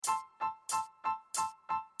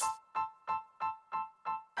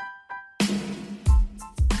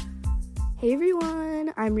Hey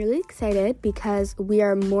everyone, I'm really excited because we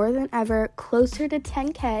are more than ever closer to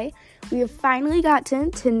 10K. We have finally gotten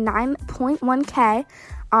to 9.1K.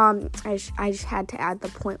 I just had to add the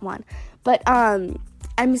 0.1. But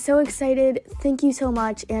I'm so excited. Thank you so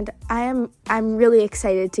much, and I'm really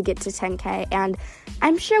excited to get to 10K, and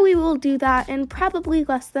I'm sure we will do that in probably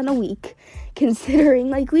less than a week, considering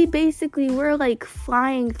we're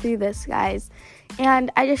flying through this, guys.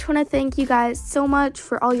 And I just want to thank you guys so much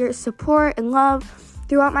for all your support and love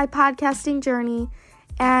throughout my podcasting journey.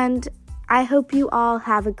 And I hope you all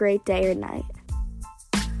have a great day or night.